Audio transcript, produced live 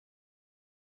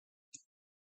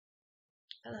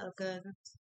Hello,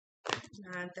 cousins.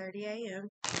 9:30 a.m.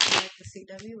 Back to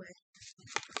CWA.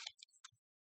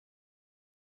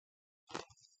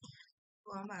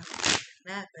 Well, I'm about to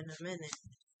nap in a minute.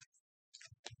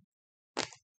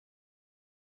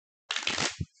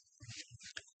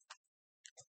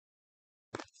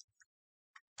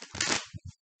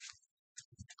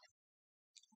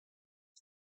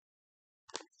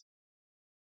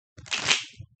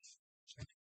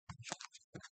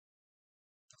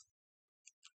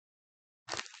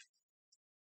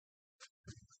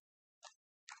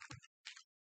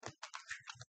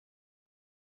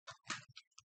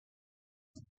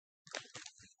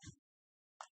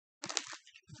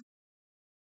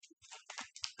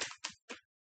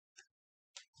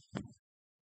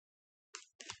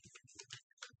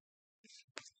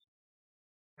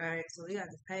 Alright, so we got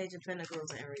the Page of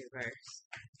Pentacles in reverse.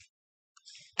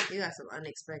 We got some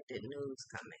unexpected news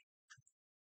coming.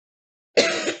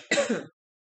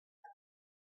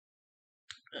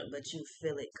 But you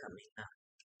feel it coming up.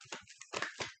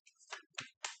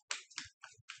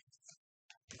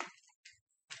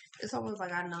 It's almost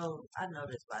like I know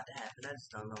this about to happen. I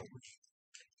just don't know when.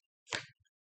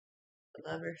 The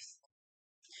Lovers.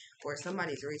 Or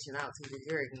somebody's reaching out to you.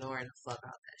 You're ignoring the fuck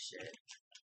out that shit.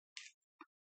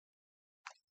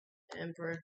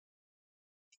 Emperor.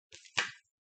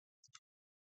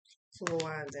 Two of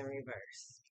Wands in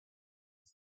reverse.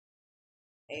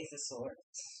 Ace of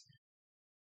Swords.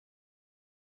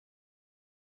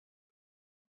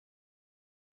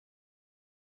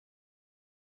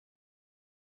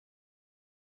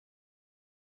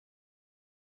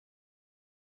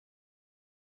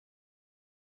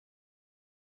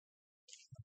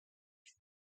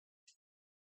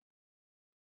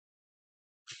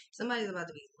 Somebody's about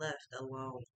to be left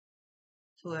alone.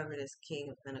 Whoever this King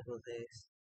of Pentacles is.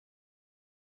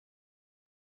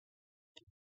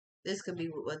 This could be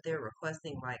what they're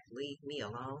requesting, like, leave me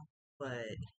alone.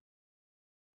 But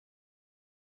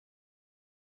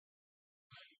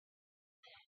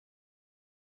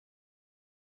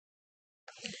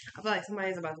I feel like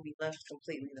somebody's about to be left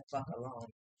completely the fuck alone.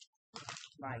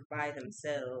 Like, by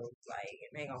themselves. Like,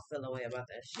 and they gonna feel a way about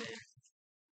that shit.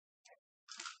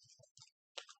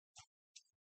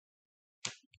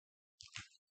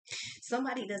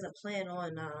 Somebody doesn't plan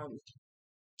on,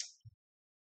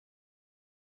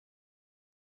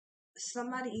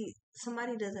 somebody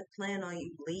doesn't plan on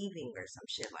you leaving or some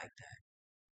shit like that.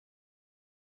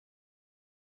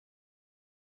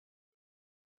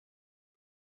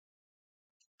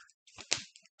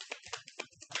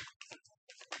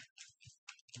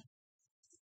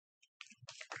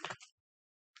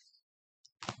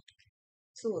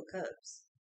 Two of Cups.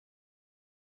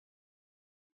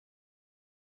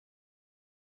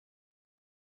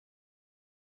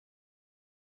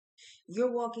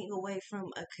 You're walking away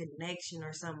from a connection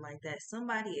or something like that.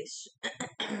 Somebody is,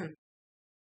 I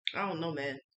don't know,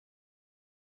 man.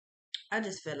 I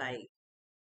just feel like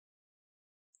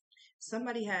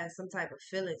somebody has some type of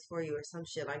feelings for you or some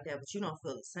shit like that, but you don't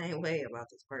feel the same way about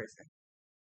this person.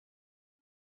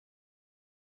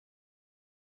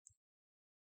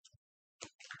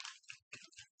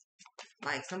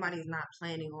 Like, somebody's not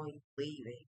planning on you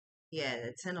leaving. Yeah,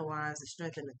 the Ten of Wands, the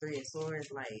Strength, and the Three of Swords,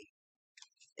 like,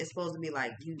 it's supposed to be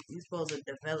like you supposed to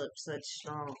develop such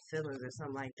strong feelings or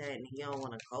something like that, and you don't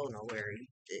want to go nowhere.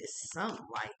 It's something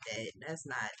like that. That's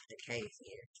not the case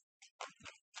here.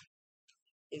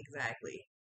 Exactly.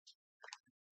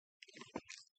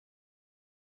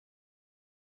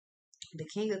 The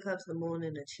King of Cups, the Moon,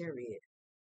 and the Chariot.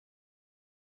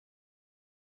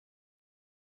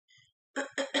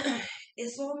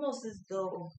 It's almost as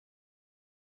though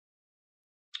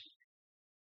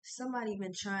somebody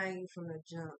been trying from the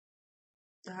jump.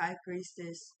 The High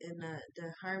Priestess and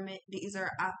the Hermit. These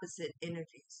are opposite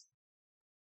energies.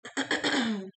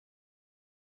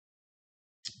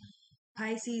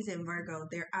 Pisces and Virgo,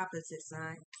 they're opposite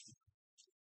signs.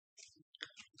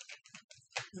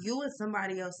 You and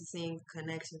somebody else is seeing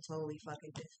connection totally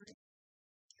fucking different.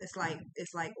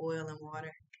 It's like oil and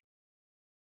water.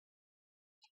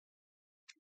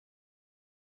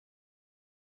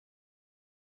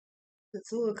 The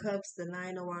Two of Cups, the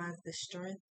Nine of Wands, the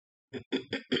Strength.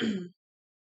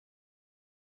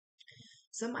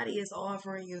 Somebody is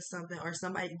offering you something, or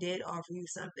somebody did offer you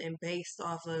something based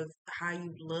off of how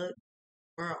you look,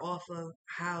 or off of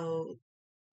how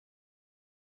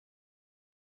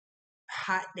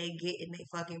hot they get in their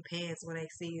fucking pants when they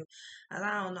see you. And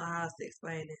I don't know how else to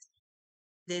explain this.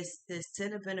 This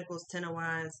Ten of Pentacles, Ten of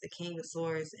Wands, the King of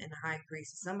Swords, and the High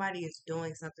Priest. Somebody is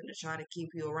doing something to try to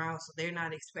keep you around, so they're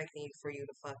not expecting for you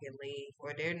to fucking leave,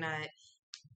 or they're not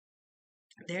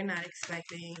They're not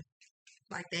expecting,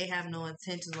 like, they have no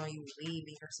intentions on you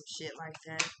leaving or some shit like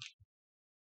that.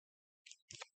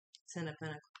 Ten of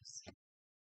Pentacles.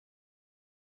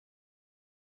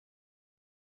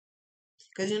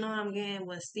 Cause you know what I'm getting,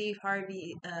 when Steve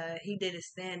Harvey he did his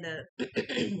stand up,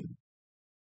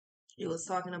 he was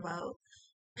talking about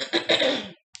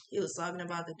he was talking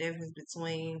about the difference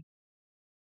between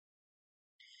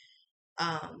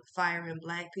firing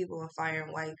black people and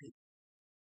firing white people.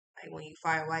 Like, when you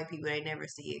fire white people, they never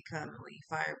see it coming. When you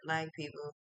fire black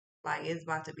people, like, it's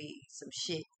about to be some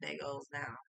shit that goes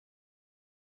down.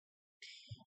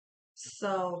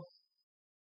 So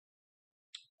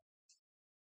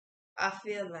I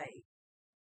feel like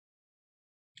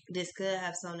this could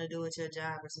have something to do with your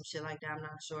job or some shit like that. I'm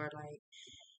not sure. Like,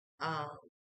 um,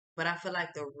 but I feel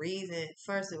like the reason,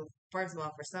 first of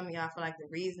all, for some of y'all, I feel like the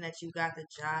reason that you got the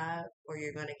job or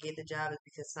you're gonna get the job is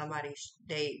because somebody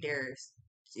they're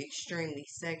extremely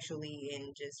sexually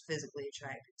and just physically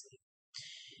attracted to you.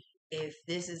 If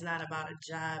this is not about a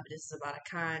job, this is about a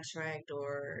contract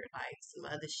or like some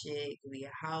other shit. It could be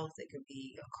a house, it could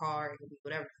be a car, it could be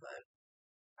whatever the fuck.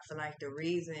 I feel like the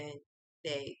reason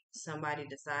that somebody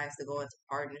decides to go into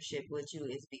partnership with you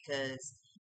is because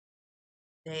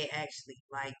they actually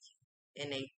like you,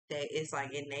 and they it's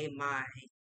like in their mind.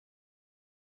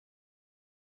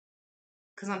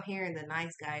 Cause I'm hearing the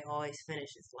nice guy always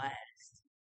finishes last,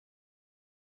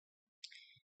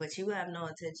 but you have no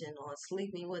intention on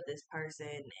sleeping with this person,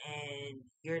 and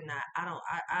you're not. I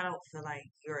don't feel like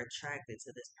you're attracted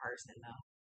to this person though.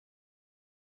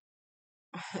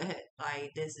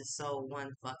 Like, this is so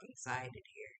one fucking sided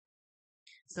here.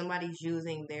 Somebody's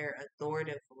using their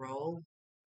authoritative role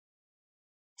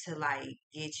to like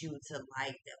get you to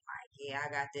like them. Like, yeah,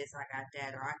 I got this, I got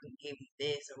that, or I can give you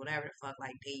this, or whatever the fuck.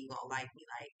 Like, then you gonna like me,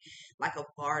 like a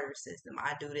barter system.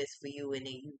 I do this for you, and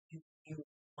then you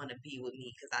want to be with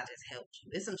me because I just helped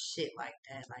you. It's some shit like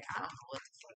that. Like, I don't know what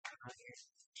the fuck going on here.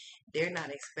 They're not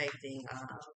expecting.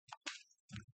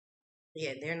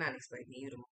 Yeah, they're not expecting you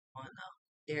to move on though.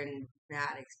 They're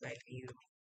not expecting you to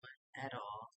move on at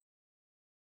all.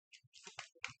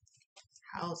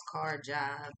 House, car,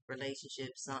 job,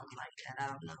 relationship, something like that. I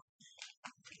don't know.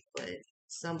 But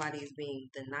somebody's being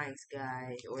the nice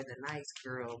guy or the nice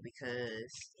girl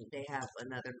because they have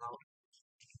another motive.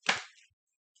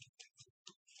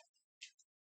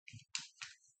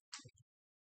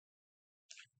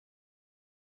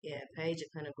 Yeah, Page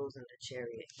of Pentacles and the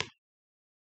Chariot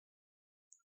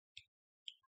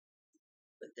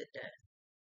with the Death.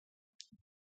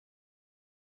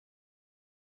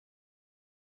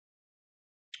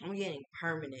 I'm getting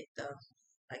permanent though.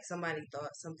 Like, somebody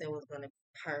thought something was gonna be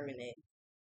permanent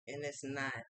and it's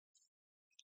not.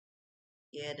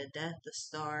 Yeah, the Death, the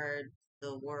Star,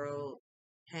 the World,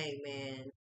 Hangman,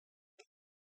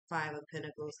 Five of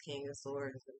Pentacles, King of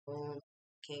Swords, the Moon,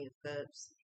 King of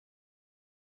Cups.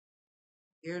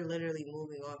 You're literally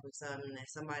moving off of something that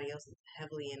somebody else is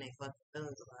heavily in their fucking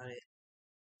feelings about it.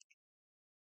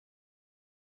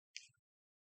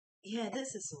 Yeah,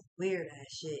 this is some weird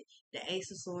ass shit. The Ace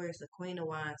of Swords, the Queen of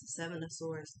Wands, the Seven of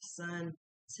Swords, the Sun,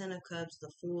 Ten of Cups,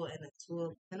 the Fool, and the Two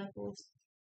of Pentacles.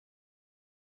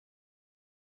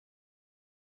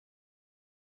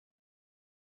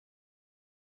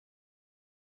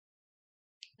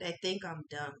 They think I'm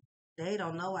dumb. They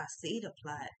don't know I see the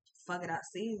plot. Fuck it, I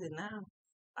see it now.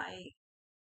 Like,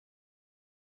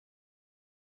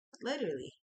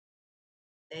 literally,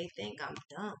 they think I'm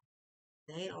dumb.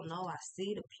 They don't know I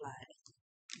see the plot.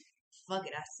 Fuck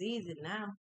it, I see it now.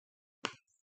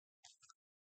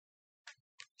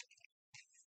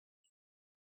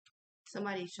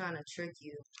 Somebody's trying to trick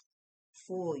you,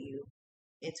 fool you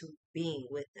into being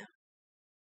with them.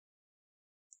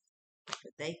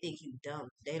 But they think you dumb.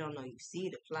 They don't know you see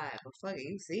the plot. But fuck it,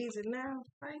 you sees it now.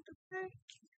 Like, the fuck?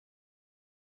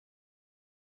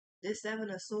 This Seven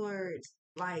of Swords,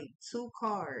 like, two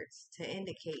cards to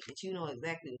indicate that you know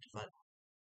exactly what the fuck.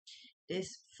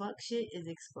 This fuck shit is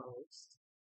exposed.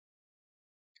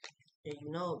 And you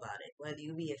know about it. Whether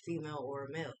you be a female or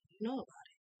a male. You know about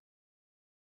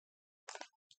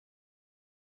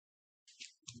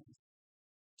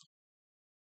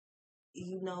it.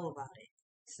 You know about it.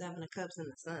 Seven of Cups in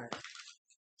the Sun.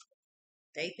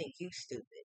 They think you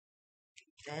stupid.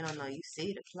 They don't know you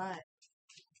see the plot.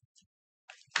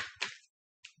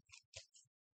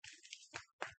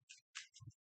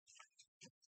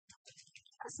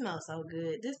 I smell so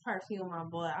good. This perfume, my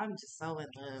boy, I'm just so in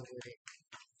love with it.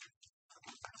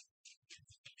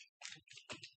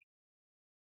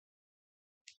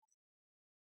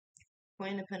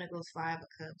 Queen of Pentacles, Five of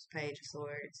Cups, Page of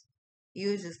Swords.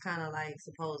 You just kind of like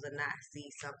supposed to not see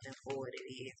something for what it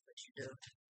is, but you do.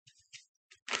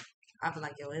 I feel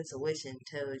like your intuition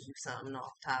tells you something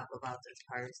off top about this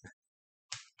person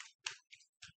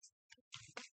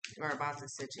or about the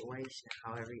situation,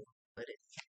 however you put it.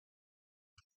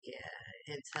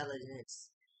 Yeah,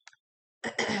 intelligence.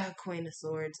 Queen of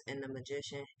Swords and the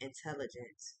Magician.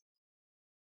 Intelligence.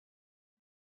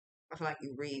 I feel like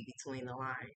you read between the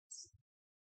lines.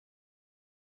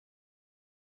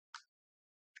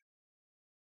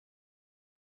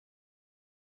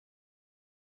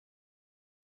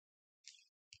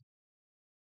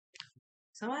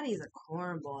 Somebody's a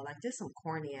cornball. Like, this some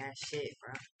corny ass shit,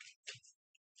 bro.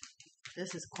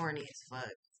 This is corny as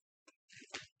fuck.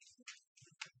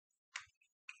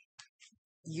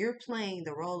 You're playing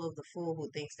the role of the fool who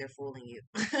thinks they're fooling you.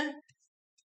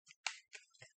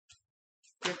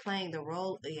 You're playing the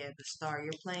role, yeah, the star.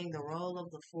 You're playing the role of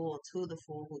the fool to the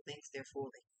fool who thinks they're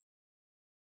fooling.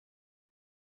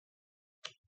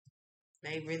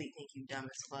 They really think you dumb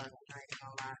as fuck. I'm not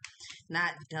gonna lie.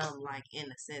 Not dumb like in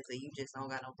the sense that you just don't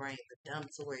got no brain, but dumb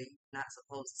to where you're not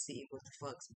supposed to see what the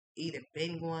fuck's either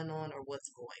been going on or what's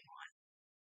going on.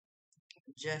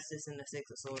 Justice and the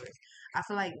Six of Swords. I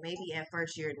feel like maybe at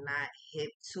first you're not hip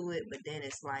to it, but then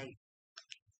it's like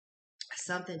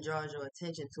something draws your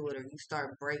attention to it, or you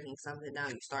start breaking something down,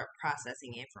 you start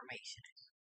processing information.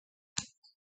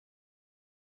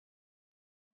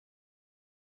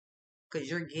 Because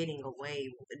you're getting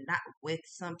away, not with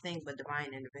something, but divine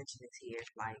intervention is here.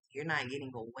 Like, you're not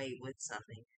getting away with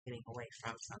something, you're getting away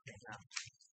from something else.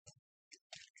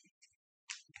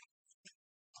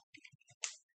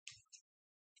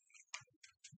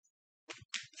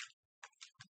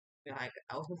 You're like,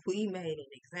 oh, we made an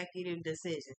executive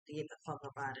decision to get the fuck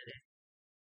up out of there.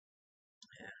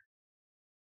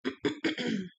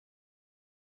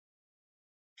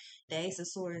 The Ace of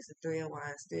Swords, the Three of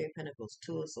Wands, Three of Pentacles,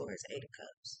 Two of Swords, Eight of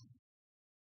Cups.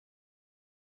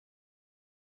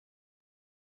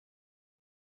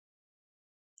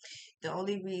 The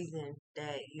only reason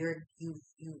that you're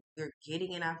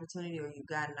getting an opportunity or you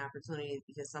got an opportunity is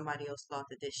because somebody else thought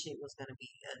that this shit was gonna be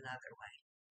another way.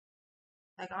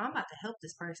 Like, oh, I'm about to help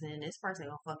this person and this person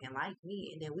gonna fucking like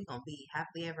me and then we gonna be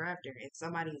happily ever after. In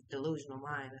somebody's delusional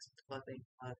mind, that's what the fuck they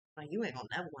like. You ain't gonna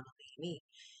never wanna leave me.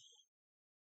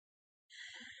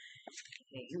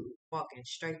 And you walking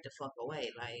straight the fuck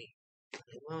away. Like,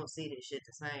 we don't see this shit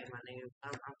the same, my nigga.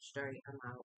 I'm straight.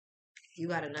 I'm out. You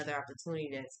got another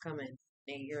opportunity that's coming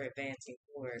and you're advancing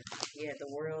forward. Yeah, the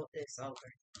world is over.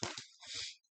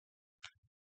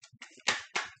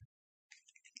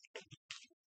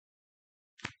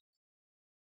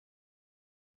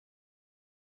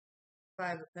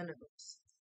 Five of Pentacles.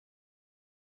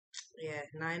 Yeah,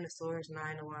 Nine of Swords,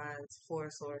 Nine of Wands, Four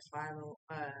of Swords, Five of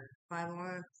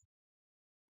Wands.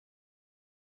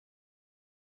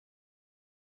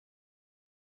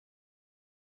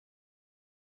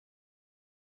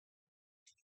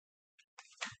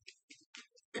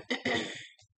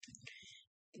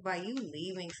 By you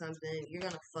leaving something, you're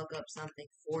gonna fuck up something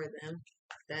for them.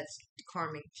 That's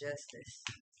karmic justice.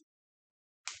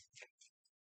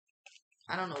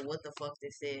 I don't know what the fuck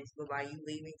this is, but by you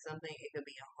leaving something, it could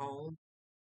be a home.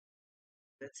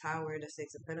 The Tower, the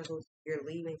Six of Pentacles, you're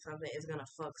leaving something, it's gonna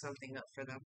fuck something up for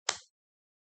them.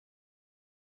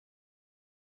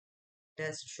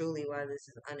 That's truly why this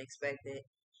is unexpected.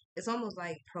 It's almost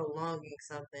like prolonging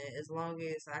something. As long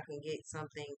as I can get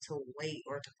something to wait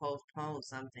or to postpone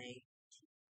something,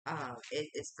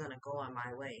 it's gonna go on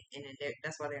my way, and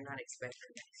that's why they're not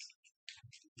expecting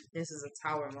this. This is a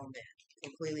Tower moment,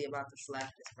 completely about to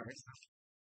slap this person.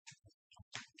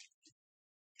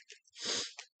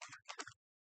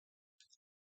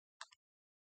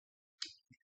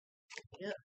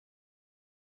 Yep.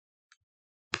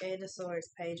 Page of Swords,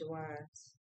 Page of Wands.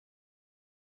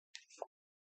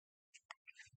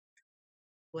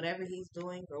 Whatever he's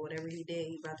doing or whatever he did,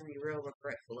 he's about to be real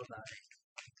regretful about it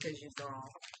because you're gone.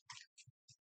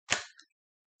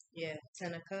 Yeah,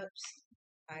 Ten of Cups,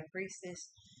 High Priestess,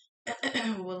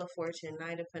 Wheel of Fortune,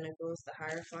 Knight of Pentacles, the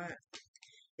Hierophant.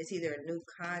 It's either a new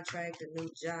contract, a new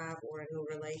job, or a new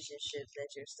relationship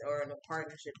that or a new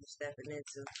partnership you're stepping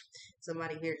into.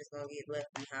 Somebody here just gonna get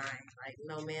left behind. Like,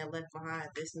 no man left behind.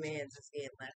 This man's just getting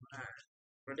left behind,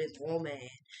 or this woman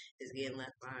is getting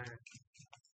left behind.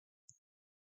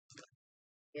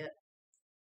 Yep.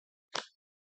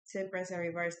 Temperance in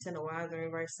reverse, Ten of Wands in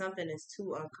reverse. Something is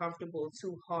too uncomfortable,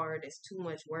 too hard. It's too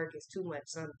much work. It's too much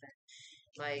something.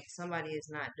 Like, somebody is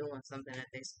not doing something that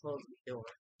they're supposed to be doing.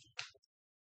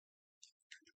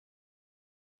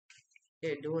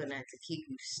 they're doing that to keep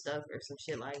you stuck or some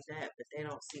shit like that, but they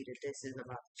don't see that this is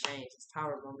about to change. This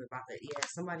tower moment about that. Yeah,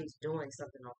 somebody's doing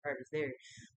something on purpose. They're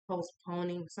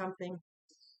postponing something,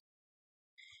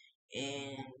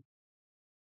 and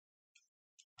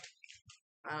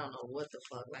I don't know what the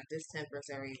fuck. Like this 10%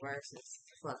 reverse is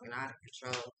fucking out of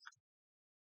control.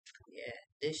 Yeah,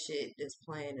 this shit, this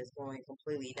plan is going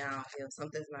completely downhill.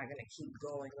 Something's not gonna keep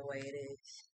going the way it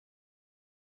is.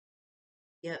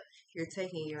 Yep, you're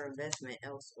taking your investment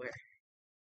elsewhere.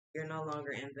 You're no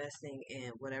longer investing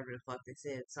in whatever the fuck this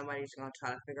is. Somebody's gonna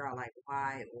try to figure out like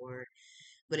why or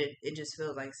but it just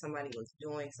feels like somebody was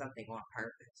doing something on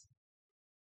purpose.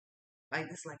 Like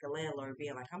it's like a landlord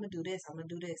being like, I'm gonna do this, I'm gonna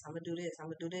do this, I'm gonna do this, I'm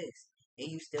gonna do this.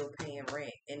 And you still paying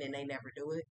rent and then they never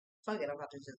do it. Fuck it, I'm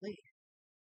about to just leave.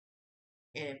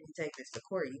 And if you take this to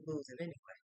court, you lose it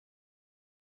anyway.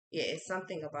 Yeah, it's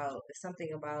something about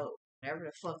whatever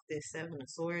the fuck this seven of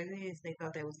swords is, they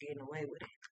thought they was getting away with it.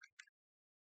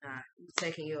 Nah, you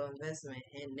taking your investment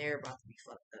and they're about to be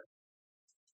fucked up.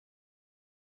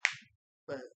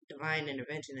 But divine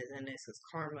intervention is in this because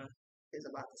karma is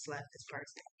about to slap this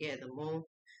person. Yeah, the moon.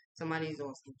 Somebody's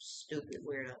doing some stupid,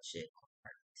 weirdo shit on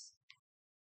purpose.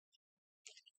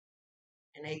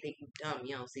 And they think you dumb,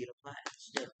 you don't see the plot.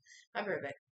 Still, I'll be right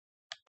back.